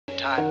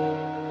time,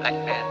 black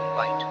man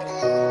white.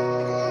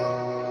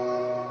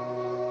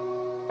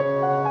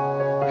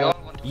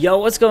 Yo,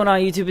 what's going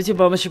on YouTube? It's your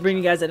boy, Mr.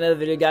 bringing you guys another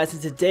video, guys. In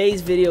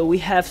today's video, we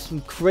have some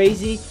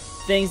crazy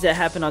things that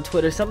happen on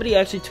Twitter. Somebody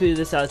actually tweeted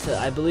this out to,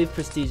 I believe,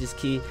 Prestige is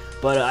Key,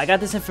 but I got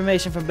this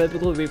information from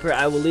Biblical Reaper.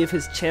 I will leave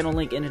his channel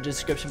link in the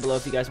description below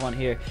if you guys want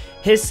to hear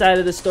his side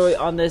of the story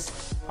on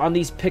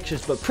these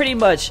pictures. But pretty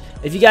much,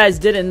 if you guys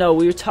didn't know,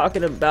 we were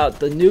talking about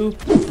the new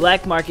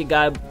black market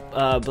guy,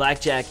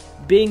 BLACKJACK,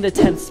 being the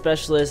 10th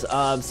specialist.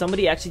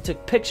 Somebody actually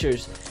took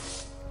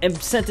pictures and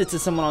sent it to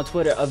someone on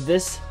Twitter of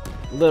this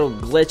little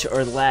glitch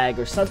or lag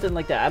or something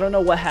like that. I don't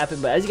know what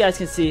happened, but as you guys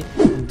can see,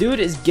 the dude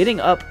is getting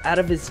up out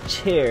of his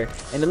chair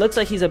and it looks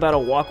like he's about to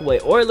walk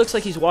away, or it looks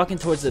like he's walking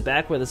towards the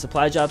back where the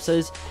supply drop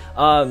says,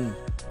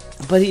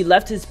 but he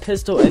left his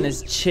pistol in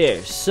his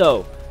chair.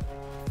 So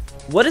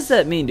what does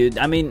that mean, dude?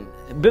 I mean,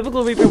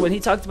 Biblical Reaper, when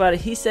he talked about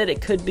it, he said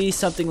it could be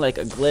something like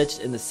a glitch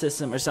in the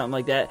system or something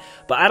like that,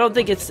 but I don't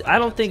think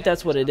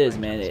that's what it is,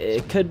 man.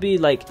 It could be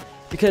like,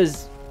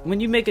 because when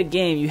you make a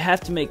game, you have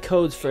to make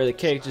codes for the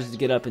characters to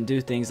get up and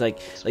do things. Like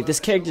this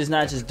character's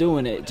not just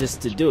doing it just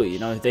to do it, you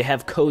know. They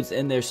have codes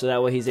in there so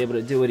that way he's able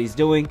to do what he's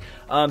doing.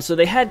 So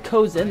they had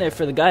codes in there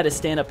for the guy to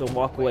stand up and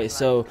walk away.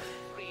 So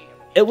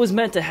it was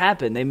meant to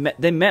happen.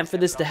 They meant for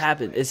this to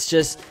happen. It's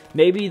just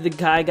maybe the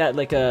guy got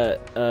like a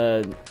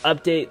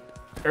update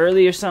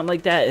early or something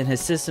like that, and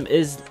his system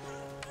is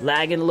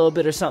lagging a little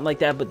bit or something like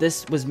that, but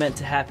this was meant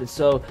to happen.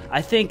 So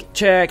I think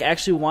Treyarch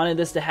actually wanted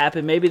this to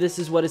happen. Maybe this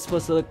is what it's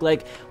supposed to look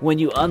like when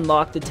you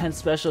unlock the 10th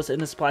specialist in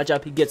the supply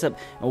drop. He gets up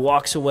and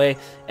walks away,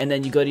 and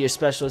then you go to your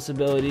specialist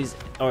abilities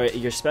or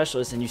your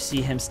specialist and you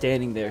see him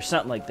standing there,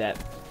 something like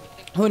that.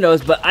 Who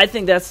knows? But I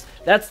think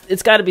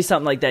it's got to be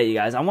something like that, you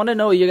guys. I want to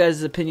know your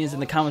guys' opinions in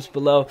the comments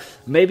below.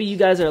 Maybe you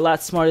guys are a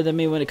lot smarter than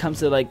me when it comes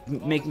to like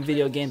making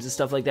video games and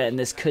stuff like that, and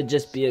this could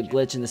just be a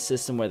glitch in the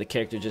system where the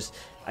character just,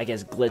 I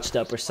guess, glitched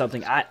up or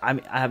something.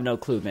 I have no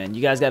clue, man.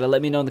 You guys got to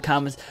let me know in the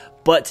comments.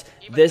 But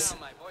this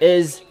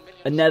is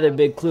another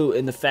big clue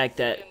in the fact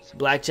that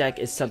BLACKJACK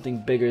is something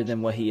bigger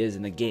than what he is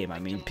in the game. I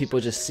mean, people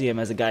just see him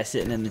as a guy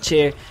sitting in the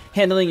chair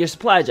handling your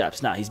supply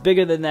drops. Nah, he's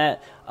bigger than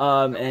that,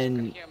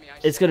 and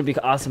it's going to be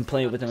awesome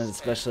playing with him as a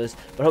specialist.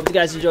 But I hope you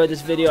guys enjoyed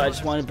this video. I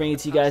just wanted to bring it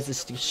to you guys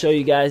just to show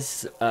you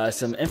guys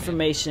some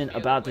information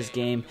about this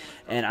game,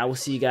 and I will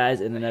see you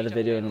guys in another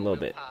video in a little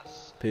bit.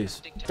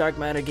 Peace. Dark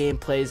Matter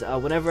gameplays.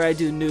 Whenever I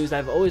do news,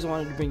 I've always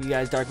wanted to bring you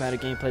guys Dark Matter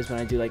gameplays when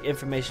I do like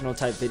informational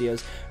type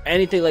videos,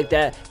 anything like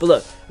that. But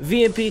look,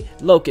 VMP,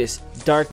 Locust, Dark